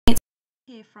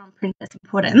Here from Princess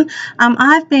Puddin.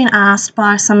 I've been asked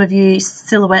by some of you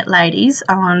silhouette ladies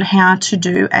on how to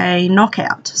do a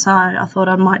knockout, so I thought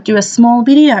I might do a small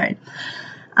video.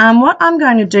 What I'm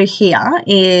going to do here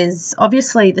is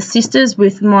obviously the sisters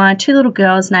with my two little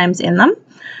girls' names in them.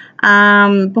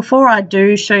 Before I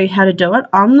do show you how to do it,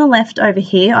 on the left over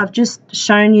here I've just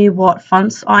shown you what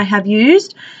fonts I have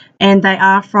used, and they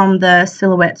are from the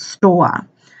Silhouette store.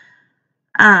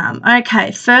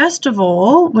 Okay, first of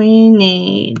all, we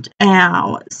need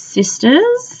our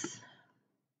sisters.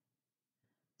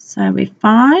 So we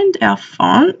find our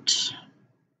font.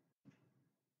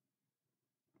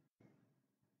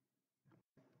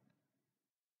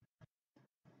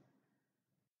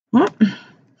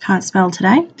 Can't spell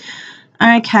today.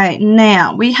 Okay,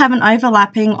 now we have an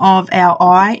overlapping of our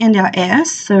I and our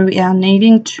S, so we are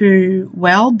needing to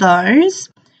weld those,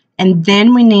 and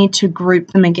then we need to group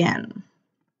them again.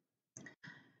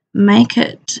 Make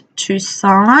it to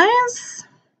size.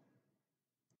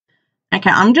 Okay,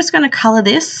 I'm just going to colour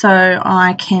this so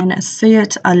I can see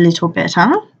it a little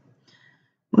better.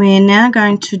 We're now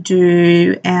going to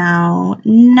do our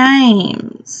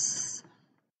names.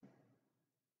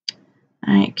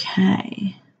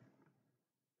 Okay.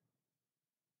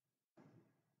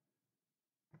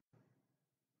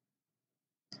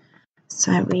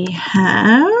 So we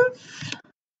have,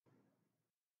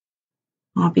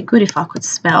 it'd be good if I could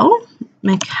spell,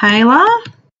 Michaela.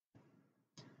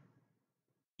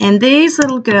 And these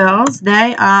little girls,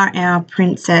 they are our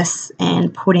Princess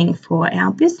and Pudding for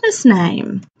our business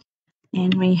name.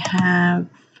 And we have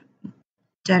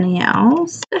Danielle,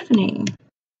 Stephanie.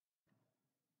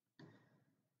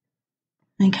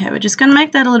 Okay, we're just going to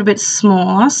make that a little bit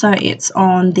smaller so it's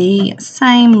on the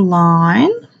same line.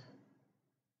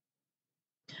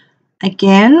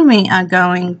 Again, we are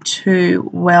going to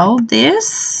weld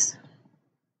this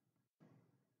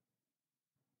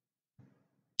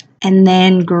and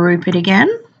then group it again.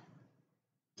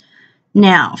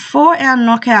 Now, for our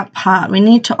knockout part, we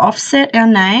need to offset our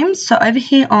names. So over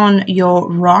here on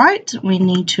your right, we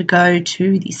need to go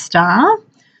to the star,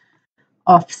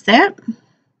 offset.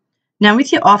 Now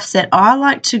with your offset, I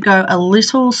like to go a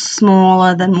little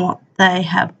smaller than what they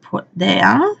have put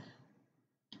there.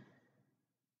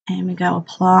 And we go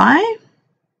apply.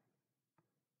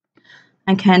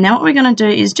 Okay, now what we're going to do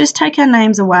is just take our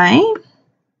names away.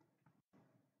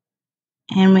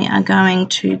 And we are going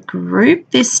to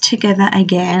group this together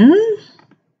again.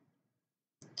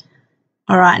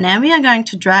 All right, now we are going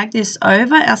to drag this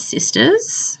over our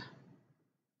sisters.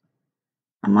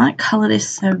 I might colour this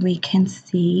so we can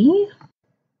see.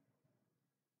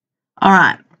 All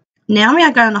right, now we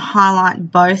are going to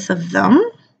highlight both of them.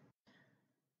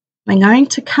 We're going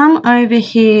to come over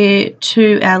here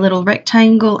to our little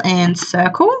rectangle and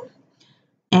circle,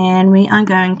 and we are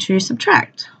going to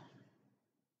subtract.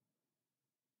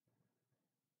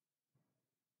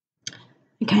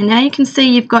 Okay, now you can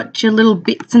see you've got your little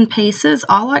bits and pieces.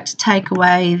 I like to take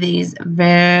away these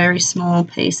very small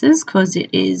pieces because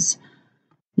it is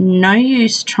no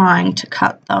use trying to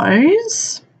cut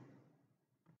those.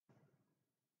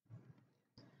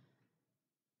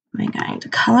 We're going to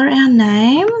colour our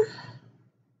name.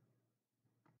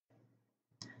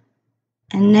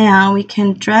 And now we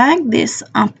can drag this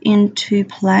up into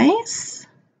place.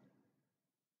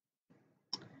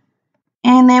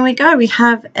 And there we go, we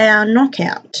have our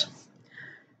knockout.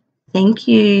 Thank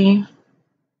you.